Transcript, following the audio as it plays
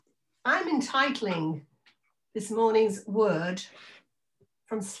I'm entitling this morning's word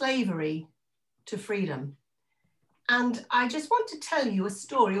From Slavery to Freedom. And I just want to tell you a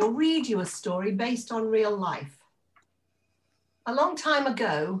story or read you a story based on real life. A long time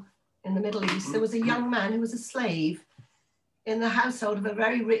ago in the Middle East, there was a young man who was a slave in the household of a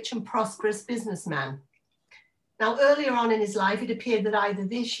very rich and prosperous businessman. Now, earlier on in his life, it appeared that either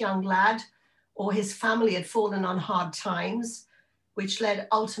this young lad or his family had fallen on hard times, which led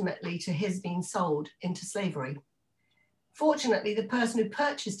ultimately to his being sold into slavery. Fortunately, the person who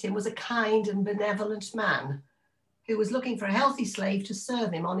purchased him was a kind and benevolent man who was looking for a healthy slave to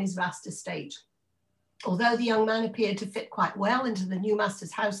serve him on his vast estate. Although the young man appeared to fit quite well into the new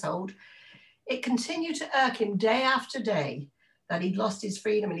master's household, it continued to irk him day after day that he'd lost his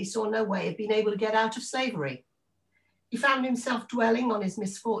freedom and he saw no way of being able to get out of slavery. He found himself dwelling on his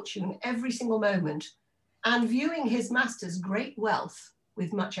misfortune every single moment and viewing his master's great wealth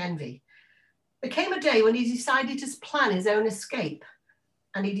with much envy. There came a day when he decided to plan his own escape,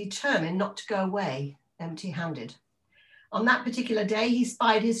 and he determined not to go away empty-handed. On that particular day, he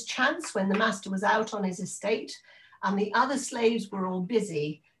spied his chance when the master was out on his estate and the other slaves were all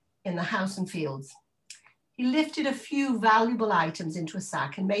busy in the house and fields. He lifted a few valuable items into a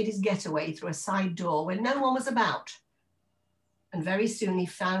sack and made his getaway through a side door when no one was about. And very soon he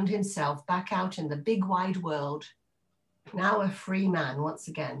found himself back out in the big wide world, now a free man once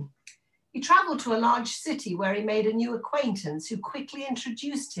again. He traveled to a large city where he made a new acquaintance who quickly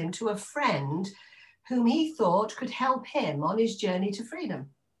introduced him to a friend whom he thought could help him on his journey to freedom.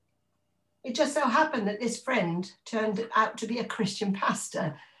 It just so happened that this friend turned out to be a Christian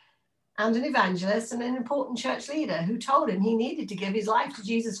pastor and an evangelist and an important church leader who told him he needed to give his life to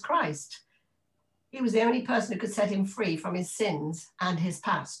Jesus Christ. He was the only person who could set him free from his sins and his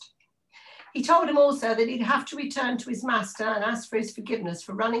past. He told him also that he'd have to return to his master and ask for his forgiveness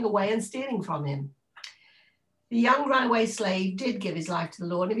for running away and stealing from him. The young runaway slave did give his life to the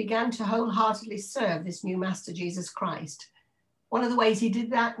Lord and began to wholeheartedly serve this new master, Jesus Christ. One of the ways he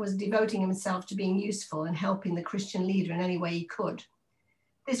did that was devoting himself to being useful and helping the Christian leader in any way he could.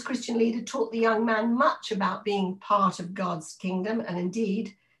 This Christian leader taught the young man much about being part of God's kingdom, and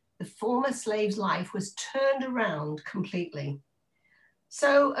indeed, the former slave's life was turned around completely.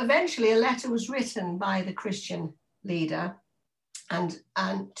 So eventually a letter was written by the Christian leader and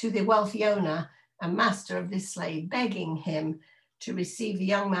to the wealthy owner and master of this slave, begging him to receive the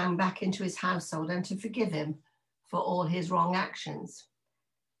young man back into his household and to forgive him for all his wrong actions.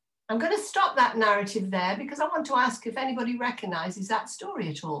 I'm going to stop that narrative there because I want to ask if anybody recognizes that story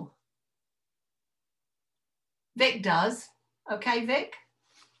at all. Vic does. Okay, Vic?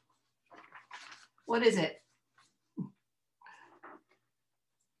 What is it?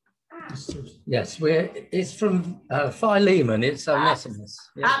 Yes, it's from Philemon. It's Onesimus.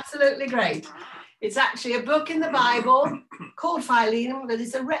 Yeah. Absolutely great. It's actually a book in the Bible called Philemon, but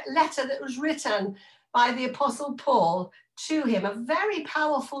it's a letter that was written by the Apostle Paul to him, a very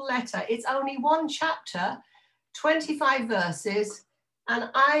powerful letter. It's only one chapter, 25 verses, and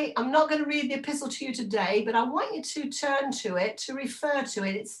I'm not going to read the epistle to you today, but I want you to turn to it, to refer to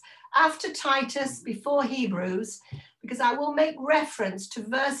it. It's after Titus, before Hebrews, because I will make reference to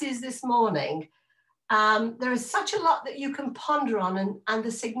verses this morning. There is such a lot that you can ponder on, and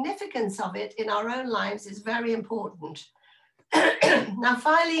the significance of it in our own lives is very important. Now,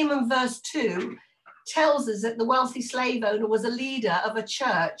 Philemon verse 2 tells us that the wealthy slave owner was a leader of a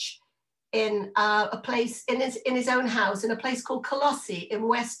church in a place in his own house in a place called Colossae in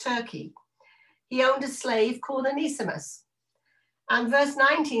West Turkey. He owned a slave called Onesimus. And verse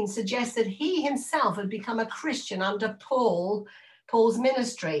 19 suggests that he himself had become a Christian under Paul's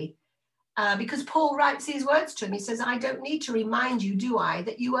ministry, because Paul writes these words to him. He says, I don't need to remind you, do I,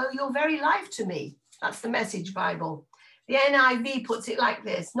 that you owe your very life to me. That's the Message Bible. The NIV puts it like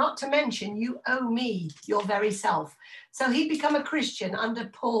this, not to mention you owe me your very self. So he'd become a Christian under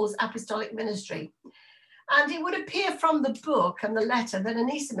Paul's apostolic ministry. And it would appear from the book and the letter that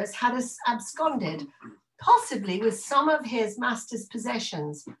Onesimus had absconded, possibly with some of his master's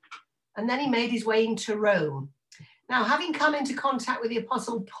possessions. And then he made his way into Rome. Now, having come into contact with the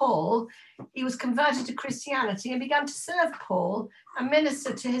Apostle Paul, he was converted to Christianity and began to serve Paul and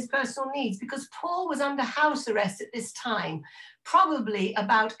minister to his personal needs, because Paul was under house arrest at this time, probably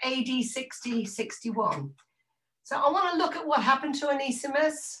about AD 60, 61. So I want to look at what happened to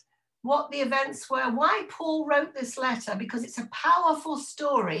Onesimus, what the events were, why Paul wrote this letter, because it's a powerful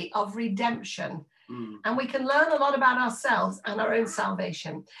story of redemption. And we can learn a lot about ourselves and our own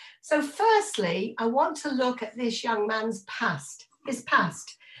salvation. So firstly, I want to look at this young man's past, his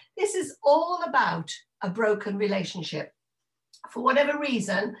past. This is all about a broken relationship. For whatever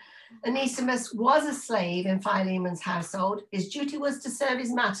reason, Onesimus was a slave in Philemon's household. His duty was to serve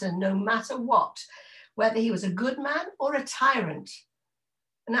his master no matter what, whether he was a good man or a tyrant.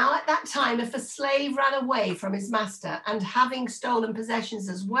 Now, at that time, if a slave ran away from his master and having stolen possessions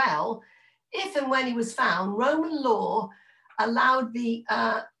as well, if and when he was found, Roman law allowed the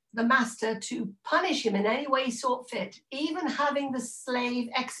master to punish him in any way he saw fit, even having the slave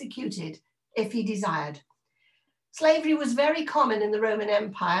executed if he desired. Slavery was very common in the Roman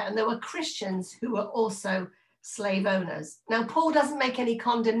Empire, and there were Christians who were also slave owners. Now, Paul doesn't make any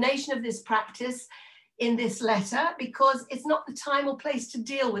condemnation of this practice in this letter because it's not the time or place to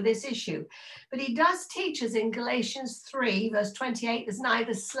deal with this issue. But he does teach us in Galatians 3, verse 28, there's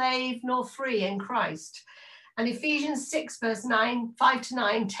neither slave nor free in Christ. And Ephesians 6, verse 5 to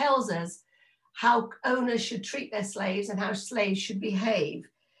 9 tells us how owners should treat their slaves and how slaves should behave.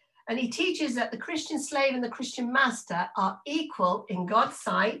 And he teaches that the Christian slave and the Christian master are equal in God's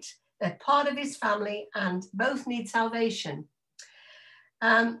sight. They're part of his family and both need salvation.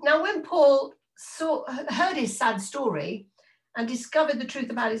 Now, when Paul heard his sad story and discovered the truth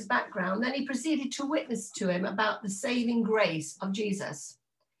about his background, then he proceeded to witness to him about the saving grace of Jesus.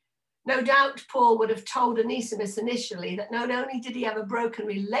 No doubt Paul would have told Onesimus initially that not only did he have a broken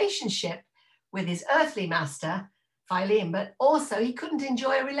relationship with his earthly master, Philemon, but also he couldn't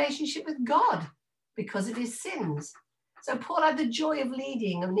enjoy a relationship with God because of his sins. So Paul had the joy of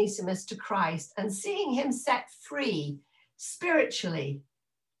leading Onesimus to Christ and seeing him set free spiritually.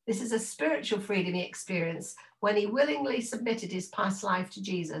 This is a spiritual freedom he experienced when he willingly submitted his past life to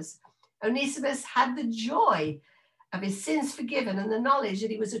Jesus. Onesimus had the joy of his sins forgiven and the knowledge that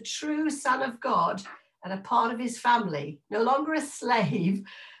he was a true son of God and a part of his family, no longer a slave,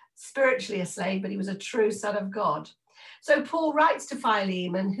 spiritually a slave, but he was a true son of God. So Paul writes to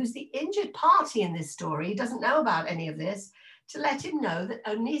Philemon, who's the injured party in this story, he doesn't know about any of this, to let him know that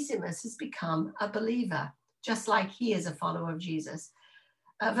Onesimus has become a believer, just like he is a follower of Jesus.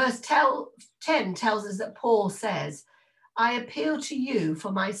 Verse 10 tells us that Paul says, I appeal to you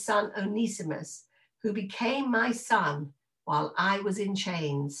for my son Onesimus, who became my son while I was in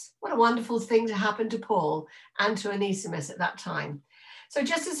chains. What a wonderful thing to happen to Paul and to Onesimus at that time. So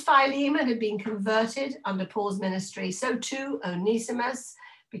just as Philemon had been converted under Paul's ministry, so too Onesimus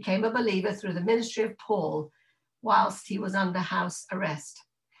became a believer through the ministry of Paul whilst he was under house arrest.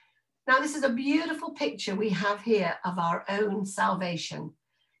 Now, this is a beautiful picture we have here of our own salvation,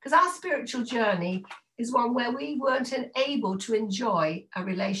 because our spiritual journey is one where we weren't able to enjoy a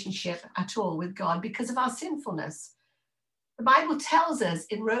relationship at all with God because of our sinfulness. The Bible tells us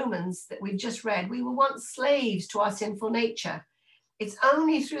in Romans that we've just read, we were once slaves to our sinful nature. It's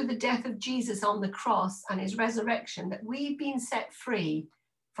only through the death of Jesus on the cross and his resurrection that we've been set free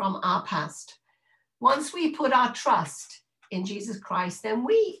from our past. Once we put our trust in Jesus Christ, then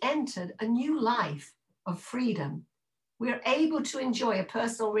we entered a new life of freedom. We're able to enjoy a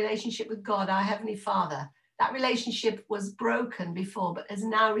personal relationship with God, our Heavenly Father. That relationship was broken before, but is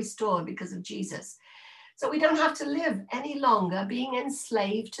now restored because of Jesus. So we don't have to live any longer being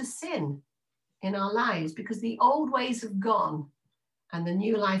enslaved to sin in our lives because the old ways have gone and the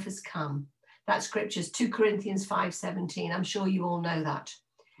new life has come. That scripture's 2 Corinthians 5:17. I'm sure you all know that.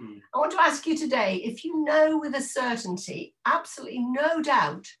 I want to ask you today, if you know with a certainty, absolutely no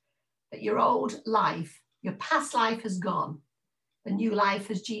doubt, that your old life, your past life has gone, the new life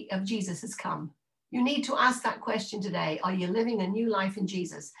of Jesus has come. You need to ask that question today. Are you living a new life in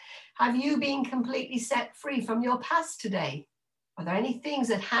Jesus? Have you been completely set free from your past today? Are there any things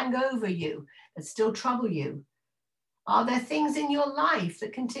that hang over you that still trouble you? Are there things in your life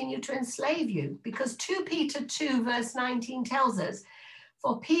that continue to enslave you? Because 2 Peter 2 verse 19 tells us,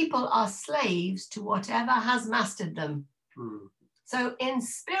 for people are slaves to whatever has mastered them. So in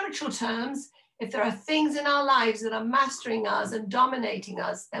spiritual terms, if there are things in our lives that are mastering us and dominating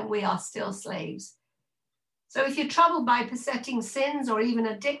us, then we are still slaves. So if you're troubled by besetting sins or even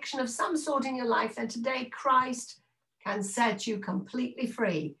addiction of some sort in your life, then today Christ can set you completely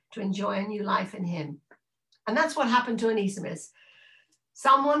free to enjoy a new life in him. And that's what happened to Onesimus.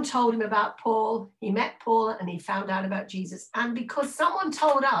 Someone told him about Paul. He met Paul and he found out about Jesus. And because someone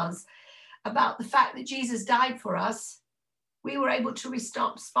told us about the fact that Jesus died for us, we were able to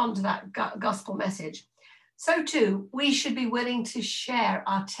respond to that gospel message. So too, we should be willing to share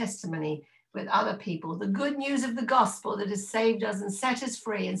our testimony with other people, the good news of the gospel that has saved us and set us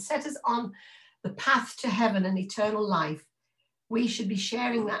free and set us on the path to heaven and eternal life. We should be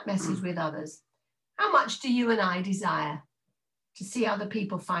sharing that message with others. How much do you and I desire to see other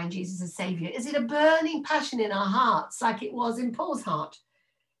people find Jesus as Savior? Is it a burning passion in our hearts like it was in Paul's heart?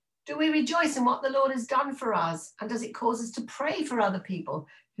 Do we rejoice in what the Lord has done for us? And does it cause us to pray for other people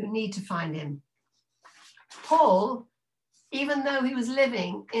who need to find him? Paul, even though he was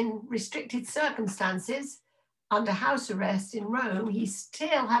living in restricted circumstances under house arrest in Rome, he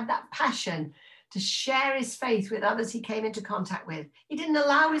still had that passion to share his faith with others he came into contact with. He didn't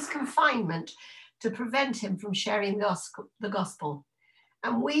allow his confinement to prevent him from sharing the gospel.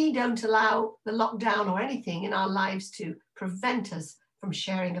 And we don't allow the lockdown or anything in our lives to prevent us from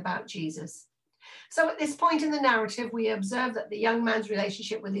sharing about Jesus. So at this point in the narrative, we observe that the young man's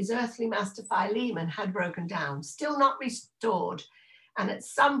relationship with his earthly master Philemon had broken down, still not restored. And at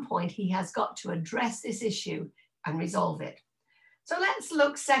some point, he has got to address this issue and resolve it. So let's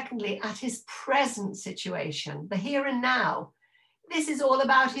look secondly at his present situation, the here and now. This is all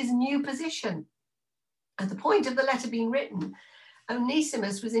about his new position. At the point of the letter being written,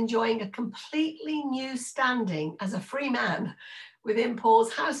 Onesimus was enjoying a completely new standing as a free man within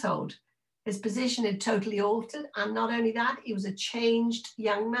Paul's household. His position had totally altered, and not only that, he was a changed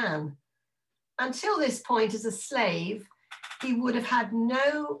young man. Until this point, as a slave, he would have had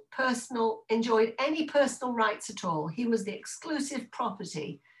enjoyed any personal rights at all. He was the exclusive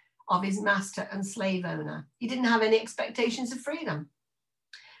property of his master and slave owner. He didn't have any expectations of freedom.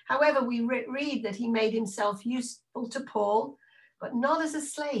 However, we read that he made himself useful to Paul, but not as a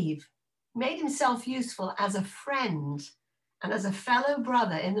slave. He made himself useful as a friend and as a fellow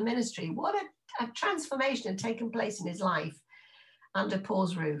brother in the ministry. What a transformation had taken place in his life under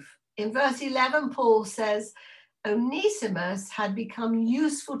Paul's roof. In verse 11, Paul says, Onesimus had become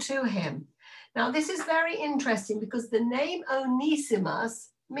useful to him. Now, this is very interesting because the name Onesimus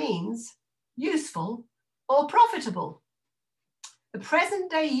means useful or profitable. The present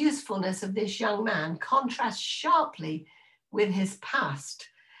day usefulness of this young man contrasts sharply with his past,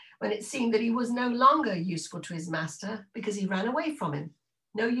 when it seemed that he was no longer useful to his master because he ran away from him.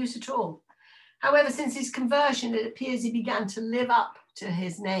 No use at all. However, since his conversion, it appears he began to live up to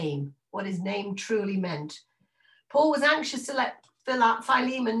his name, what his name truly meant. Paul was anxious to let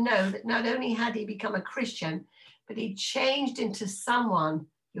Philemon know that not only had he become a Christian, but he changed into someone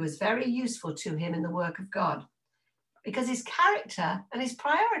who was very useful to him in the work of God, because his character and his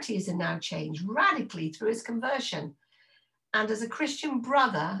priorities had now changed radically through his conversion. And as a Christian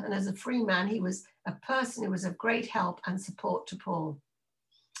brother and as a free man, he was a person who was of great help and support to Paul.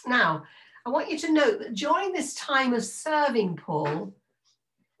 Now, I want you to note that during this time of serving Paul,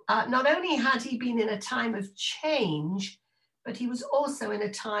 not only had he been in a time of change, but he was also in a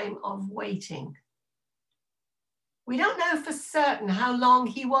time of waiting. We don't know for certain how long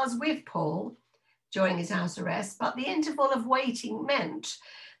he was with Paul during his house arrest, but the interval of waiting meant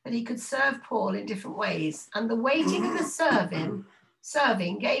that he could serve Paul in different ways. And the waiting and the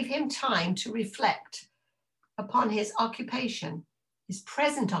serving gave him time to reflect upon his occupation, his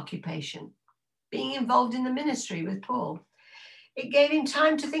present occupation, being involved in the ministry with Paul. It gave him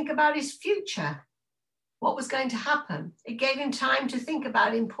time to think about his future, what was going to happen. It gave him time to think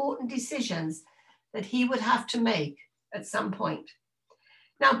about important decisions that he would have to make at some point.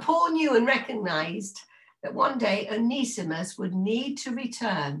 Now, Paul knew and recognized that one day Onesimus would need to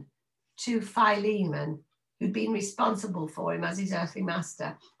return to Philemon, who'd been responsible for him as his earthly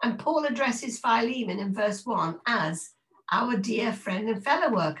master. And Paul addresses Philemon in verse 1 as our dear friend and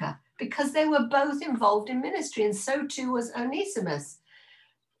fellow worker, because they were both involved in ministry, and so too was Onesimus.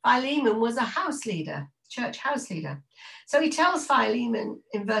 Philemon was a house leader, church house leader. So he tells Philemon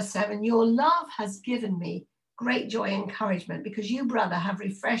in verse 7, your love has given me great joy and encouragement because you, brother, have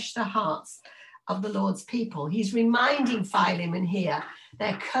refreshed the hearts of the Lord's people. He's reminding Philemon here,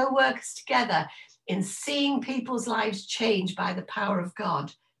 they're co-workers together in seeing people's lives change by the power of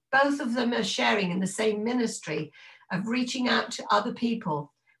God. Both of them are sharing in the same ministry of reaching out to other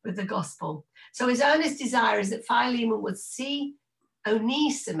people with the gospel. So his earnest desire is that Philemon would see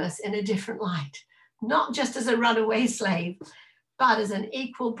Onesimus in a different light, not just as a runaway slave, but as an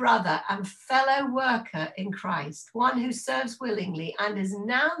equal brother and fellow worker in Christ, one who serves willingly and is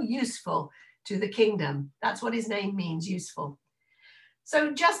now useful to the kingdom. That's what his name means, useful.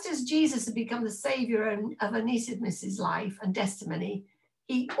 So just as Jesus had become the savior of Onesimus's life and destiny,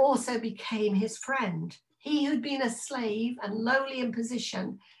 he also became his friend. He who'd been a slave and lowly in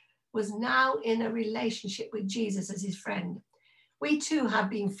position was now in a relationship with Jesus as his friend. We too have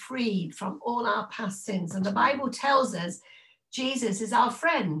been freed from all our past sins. And the Bible tells us Jesus is our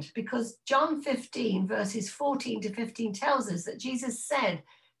friend, because John 15 verses 14 to 15 tells us that Jesus said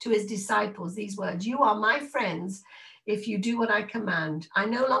to his disciples these words, you are my friends if you do what I command. I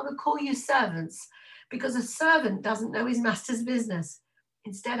no longer call you servants, because a servant doesn't know his master's business.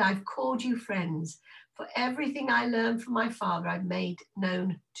 Instead, I've called you friends, For everything I learned from my Father, I've made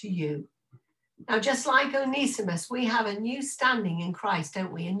known to you. Now, just like Onesimus, we have a new standing in Christ,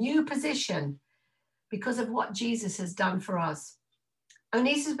 don't we? A new position because of what Jesus has done for us.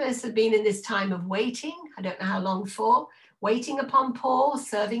 Onesimus had been in this time of waiting. I don't know how long for. Waiting upon Paul,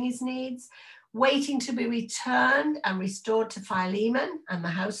 serving his needs, waiting to be returned and restored to Philemon and the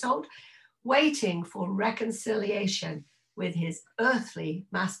household, waiting for reconciliation with his earthly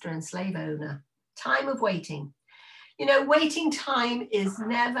master and slave owner. Time of waiting. You know, waiting time is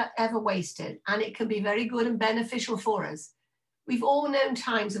never, ever wasted, and it can be very good and beneficial for us. We've all known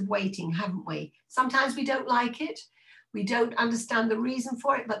times of waiting, haven't we? Sometimes we don't like it. We don't understand the reason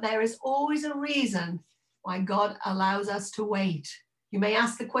for it, but there is always a reason why God allows us to wait. You may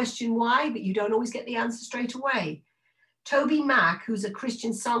ask the question why, but you don't always get the answer straight away. Toby Mac, who's a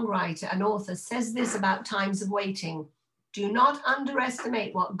Christian songwriter and author, says this about times of waiting. Do not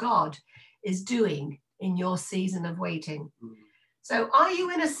underestimate what God is doing in your season of waiting. So are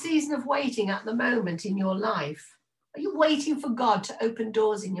you in a season of waiting at the moment in your life? Are you waiting for God to open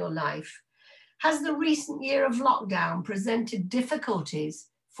doors in your life? Has the recent year of lockdown presented difficulties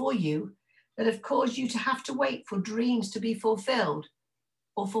for you that have caused you to have to wait for dreams to be fulfilled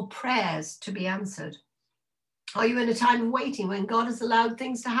or for prayers to be answered? Are you in a time of waiting when God has allowed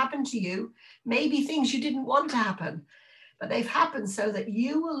things to happen to you? Maybe things you didn't want to happen, but they've happened so that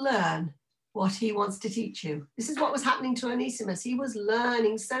you will learn what he wants to teach you. This is what was happening to Onesimus. He was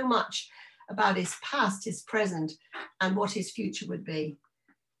learning so much about his past, his present, and what his future would be.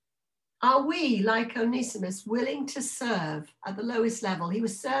 Are we, like Onesimus, willing to serve at the lowest level? He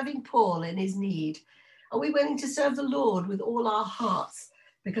was serving Paul in his need. Are we willing to serve the Lord with all our hearts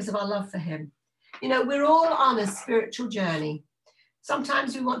because of our love for him? You know, we're all on a spiritual journey.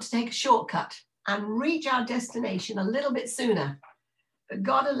 Sometimes we want to take a shortcut and reach our destination a little bit sooner. But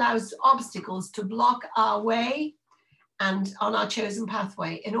God allows obstacles to block our way and on our chosen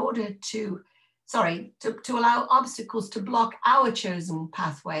pathway in order to allow obstacles to block our chosen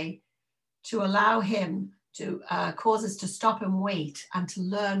pathway, to allow him to cause us to stop and wait and to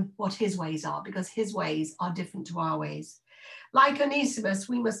learn what his ways are, because his ways are different to our ways. Like Onesimus,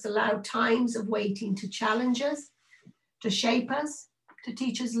 we must allow times of waiting to challenge us, to shape us, to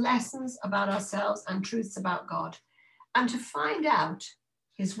teach us lessons about ourselves and truths about God, and to find out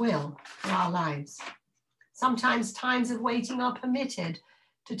his will for our lives. Sometimes times of waiting are permitted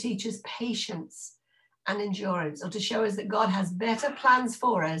to teach us patience and endurance, or to show us that God has better plans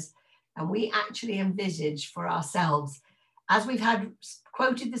for us than we actually envisage for ourselves. As we've had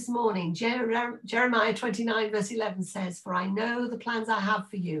quoted this morning, Jeremiah 29 verse 11 says, "For I know the plans I have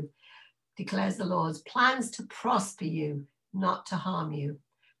for you, declares the Lord, plans to prosper you, not to harm you,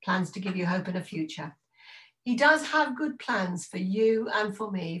 plans to give you hope and a future." He does have good plans for you and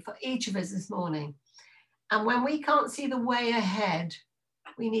for me, for each of us this morning. And when we can't see the way ahead,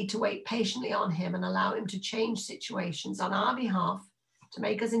 we need to wait patiently on him and allow him to change situations on our behalf to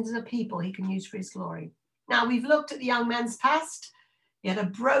make us into the people he can use for his glory. Now, we've looked at the young man's past. He had a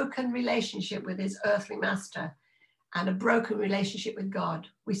broken relationship with his earthly master and a broken relationship with God.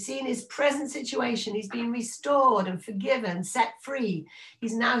 We've seen his present situation. He's been restored and forgiven, set free.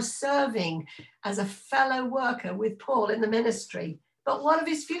 He's now serving as a fellow worker with Paul in the ministry. But what of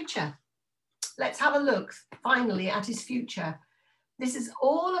his future? Let's have a look finally at his future. This is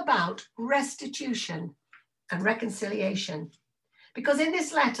all about restitution and reconciliation. Because in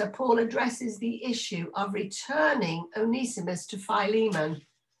this letter, Paul addresses the issue of returning Onesimus to Philemon,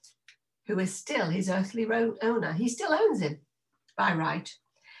 who is still his earthly owner. He still owns him by right.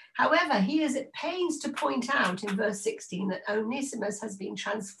 However, he is at pains to point out in verse 16 that Onesimus has been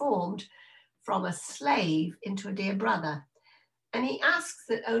transformed from a slave into a dear brother. And he asks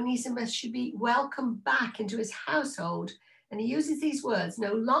that Onesimus should be welcomed back into his household. And he uses these words,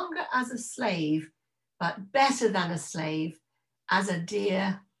 no longer as a slave, but better than a slave, as a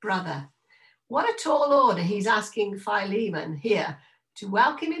dear brother. What a tall order he's asking Philemon here, to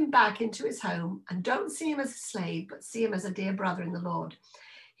welcome him back into his home and don't see him as a slave, but see him as a dear brother in the Lord.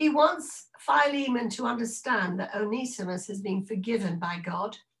 He wants Philemon to understand that Onesimus has been forgiven by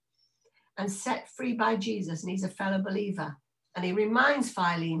God and set free by Jesus, and he's a fellow believer. And he reminds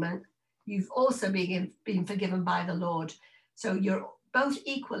Philemon, you've also been forgiven by the Lord. So you're both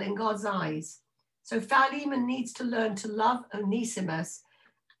equal in God's eyes. So Philemon needs to learn to love Onesimus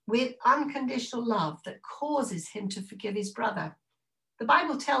with unconditional love that causes him to forgive his brother. The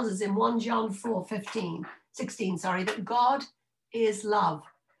Bible tells us in 1 John 4:16, that God is love.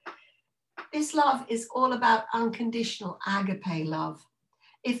 This love is all about unconditional agape love.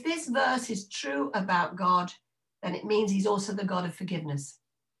 If this verse is true about God, then it means he's also the God of forgiveness.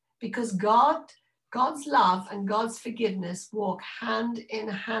 Because God God's love and God's forgiveness walk hand in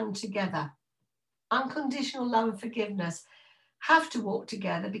hand together. Unconditional love and forgiveness have to walk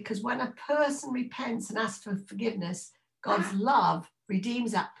together, because when a person repents and asks for forgiveness, God's love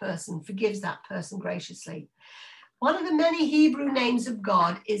redeems that person, forgives that person graciously. One of the many Hebrew names of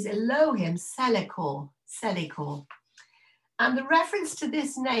God is Elohim Selekor. And the reference to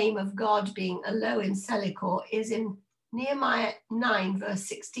this name of God being Elohim Selekor is in Nehemiah 9, verse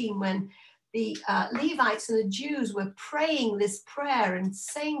 16, when the Levites and the Jews were praying this prayer and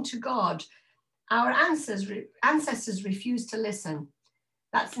saying to God, our ancestors refused to listen.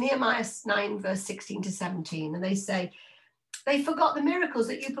 That's Nehemiah 9, verse 16 to 17. And they say, they forgot the miracles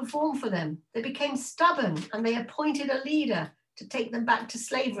that you performed for them. They became stubborn and they appointed a leader to take them back to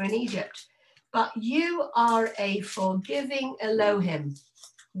slavery in Egypt. But you are a forgiving Elohim,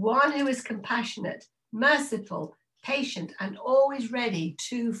 one who is compassionate, merciful, patient, and always ready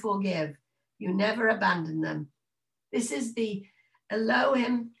to forgive. You never abandon them. This is the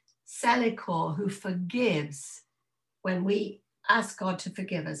Elohim Selekor, who forgives when we ask God to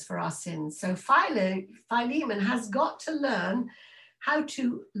forgive us for our sins. So Philemon has got to learn how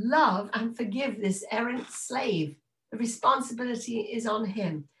to love and forgive this errant slave. The responsibility is on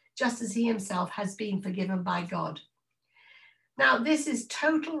him, just as he himself has been forgiven by God. Now, this is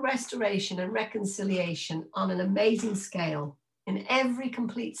total restoration and reconciliation on an amazing scale, in every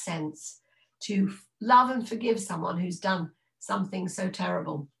complete sense, to love and forgive someone who's done something so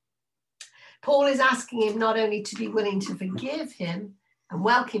terrible. Paul is asking him not only to be willing to forgive him and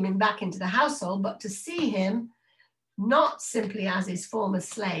welcome him back into the household, but to see him not simply as his former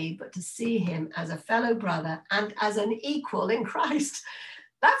slave, but to see him as a fellow brother and as an equal in Christ.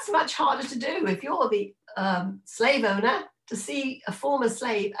 That's much harder to do if you're the slave owner, to see a former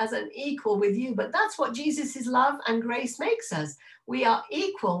slave as an equal with you. But that's what Jesus' love and grace makes us. We are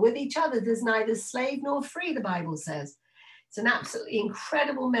equal with each other. There's neither slave nor free, the Bible says. It's an absolutely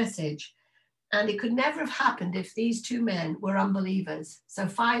incredible message. And it could never have happened if these two men were unbelievers. So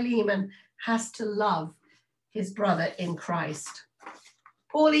Philemon has to love his brother in Christ.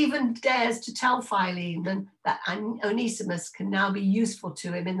 Paul even dares to tell Philemon that Onesimus can now be useful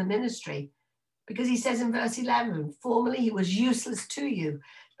to him in the ministry, because he says in verse 11, formerly he was useless to you,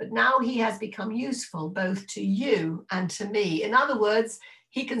 but now he has become useful both to you and to me. In other words,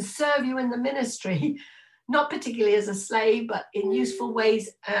 he can serve you in the ministry, not particularly as a slave, but in useful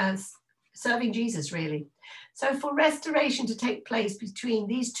ways as serving Jesus, really. So for restoration to take place between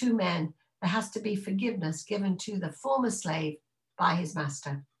these two men, there has to be forgiveness given to the former slave by his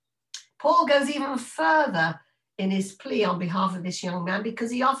master. Paul goes even further in his plea on behalf of this young man,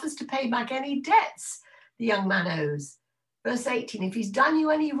 because he offers to pay back any debts the young man owes. Verse 18, if he's done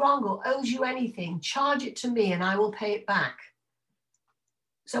you any wrong or owes you anything, charge it to me and I will pay it back.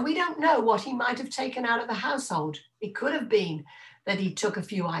 So we don't know what he might have taken out of the household. It could have been that he took a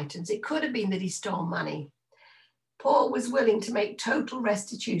few items. It could have been that he stole money. Paul was willing to make total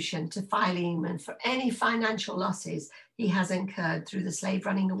restitution to Philemon for any financial losses he has incurred through the slave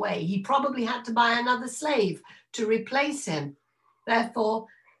running away. He probably had to buy another slave to replace him. Therefore,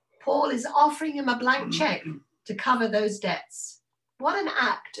 Paul is offering him a blank check to cover those debts. What an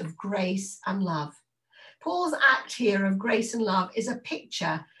act of grace and love. Paul's act here of grace and love is a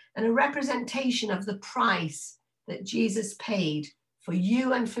picture and a representation of the price that Jesus paid for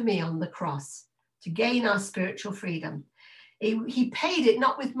you and for me on the cross to gain our spiritual freedom. He paid it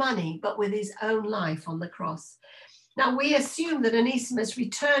not with money, but with his own life on the cross. Now, we assume that Onesimus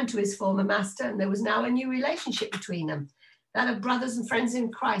returned to his former master and there was now a new relationship between them, that of brothers and friends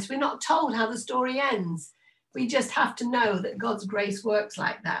in Christ. We're not told how the story ends. We just have to know that God's grace works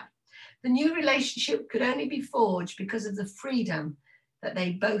like that. The new relationship could only be forged because of the freedom that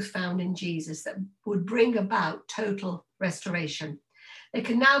they both found in Jesus that would bring about total restoration. They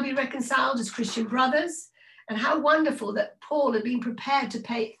can now be reconciled as Christian brothers, and how wonderful that Paul had been prepared to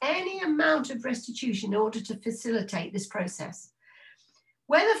pay any amount of restitution in order to facilitate this process.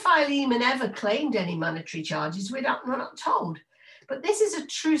 Whether Philemon ever claimed any monetary charges, we're not told. But this is a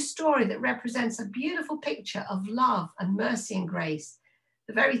true story that represents a beautiful picture of love and mercy and grace,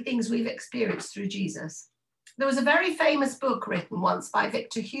 the very things we've experienced through Jesus. There was a very famous book written once by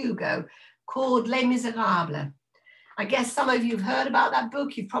Victor Hugo called Les Miserables. I guess some of you have heard about that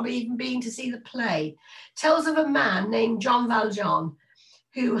book. You've probably even been to see the play. It tells of a man named Jean Valjean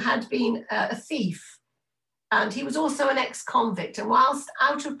who had been a thief, and he was also an ex-convict. And whilst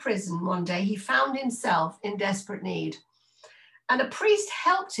out of prison one day, he found himself in desperate need. And a priest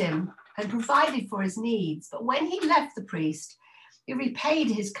helped him and provided for his needs. But when he left the priest, he repaid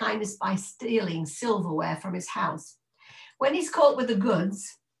his kindness by stealing silverware from his house. When he's caught with the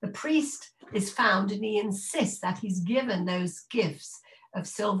goods, The priest is found and he insists that he's given those gifts of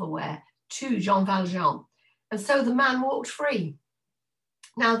silverware to Jean Valjean. And so the man walked free.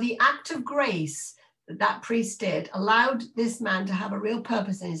 Now, the act of grace that priest did allowed this man to have a real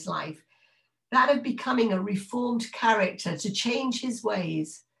purpose in his life, that of becoming a reformed character, to change his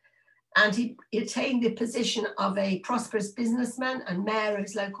ways. And he attained the position of a prosperous businessman and mayor of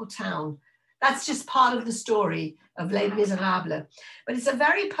his local town. That's just part of the story of Les Miserables. But it's a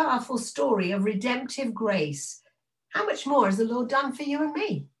very powerful story of redemptive grace. How much more has the Lord done for you and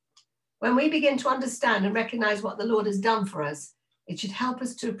me? When we begin to understand and recognize what the Lord has done for us, it should help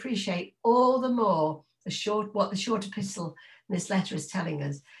us to appreciate all the more what the short epistle in this letter is telling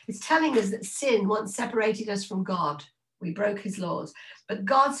us. It's telling us that sin once separated us from God. We broke his laws, but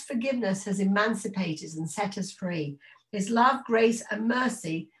God's forgiveness has emancipated and set us free. His love, grace, and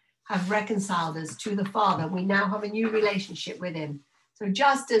mercy have reconciled us to the Father. We now have a new relationship with him. So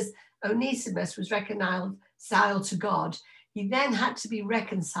just as Onesimus was reconciled to God, he then had to be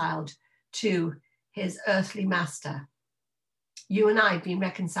reconciled to his earthly master. You and I have been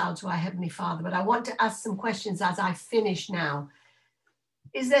reconciled to our Heavenly Father, but I want to ask some questions as I finish now.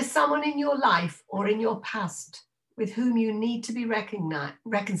 Is there someone in your life or in your past with whom you need to be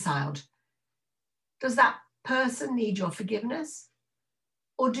reconciled? Does that person need your forgiveness?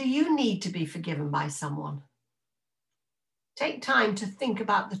 Or do you need to be forgiven by someone? Take time to think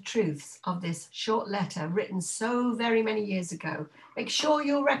about the truths of this short letter written so very many years ago. Make sure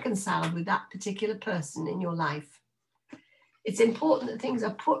you're reconciled with that particular person in your life. It's important that things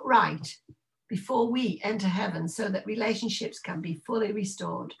are put right before we enter heaven so that relationships can be fully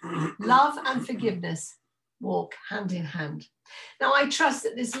restored. Love and forgiveness walk hand in hand. Now, I trust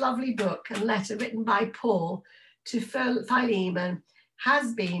that this lovely book and letter written by Paul to Philemon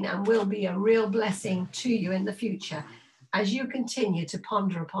has been and will be a real blessing to you in the future as you continue to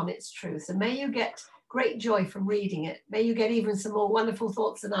ponder upon its truth. And may you get great joy from reading it. May you get even some more wonderful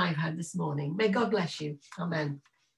thoughts than I've had this morning. May God bless you. Amen.